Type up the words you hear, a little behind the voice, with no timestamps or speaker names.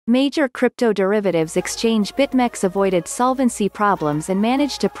major crypto derivatives exchange BitMEX avoided solvency problems and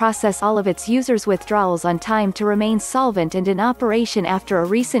managed to process all of its users' withdrawals on time to remain solvent and in operation after a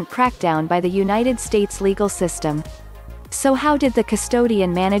recent crackdown by the United States legal system. So how did the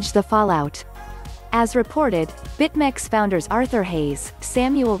custodian manage the fallout? As reported, BitMEX founders Arthur Hayes,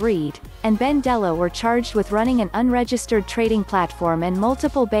 Samuel Reed, and Ben Delo were charged with running an unregistered trading platform and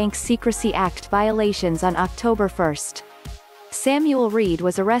multiple Bank Secrecy Act violations on October 1. Samuel Reed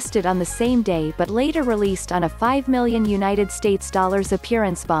was arrested on the same day but later released on a $5 million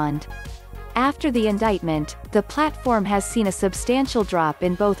appearance bond. After the indictment, the platform has seen a substantial drop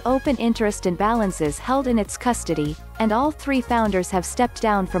in both open interest and balances held in its custody, and all three founders have stepped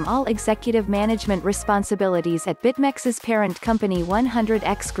down from all executive management responsibilities at BitMEX's parent company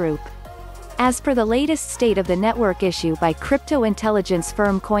 100X Group. As per the latest state of the network issue by crypto intelligence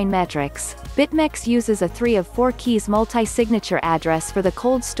firm Coinmetrics, BitMEX uses a 3 of 4 keys multi-signature address for the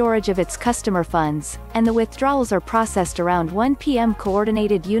cold storage of its customer funds, and the withdrawals are processed around 1 p.m.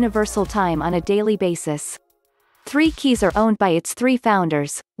 Coordinated Universal Time on a daily basis. 3 keys are owned by its 3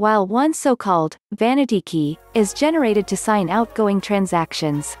 founders, while one so-called vanity key is generated to sign outgoing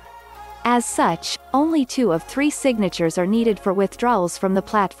transactions. As such, only 2 of 3 signatures are needed for withdrawals from the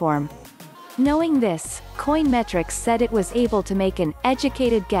platform. Knowing this, Coinmetrics said it was able to make an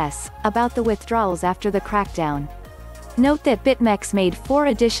educated guess about the withdrawals after the crackdown. Note that BitMEX made 4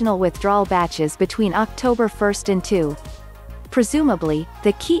 additional withdrawal batches between October 1 and 2. Presumably,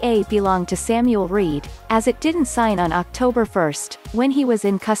 the key A belonged to Samuel Reed, as it didn't sign on October 1, when he was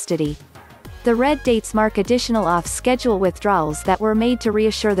in custody. The red dates mark additional off-schedule withdrawals that were made to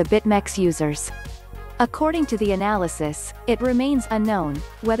reassure the BitMEX users. According to the analysis, it remains unknown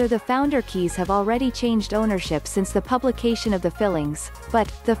whether the founder keys have already changed ownership since the publication of the fillings, but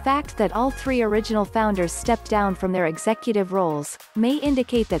the fact that all 3 original founders stepped down from their executive roles may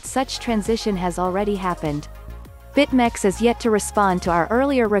indicate that such transition has already happened. BitMEX is yet to respond to our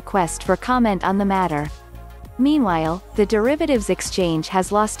earlier request for comment on the matter. Meanwhile, the derivatives exchange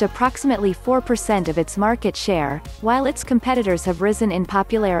has lost approximately 4% of its market share, while its competitors have risen in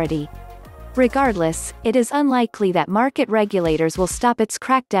popularity. Regardless, it is unlikely that market regulators will stop its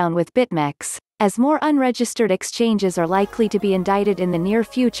crackdown with BitMEX, as more unregistered exchanges are likely to be indicted in the near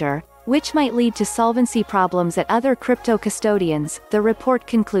future, which might lead to solvency problems at other crypto custodians, the report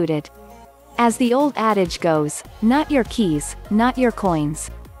concluded. As the old adage goes, not your keys, not your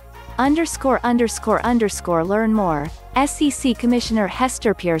coins. Learn more. SEC Commissioner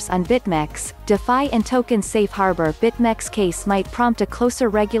Hester Peirce on BitMEX, DeFi and token safe harbor. BitMEX case might prompt a closer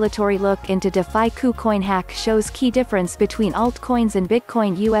regulatory look into DeFiKuCoin hack shows key difference between altcoins and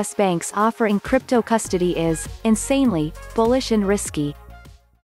BitcoinUS banks offering crypto custody is insanely bullish and risky.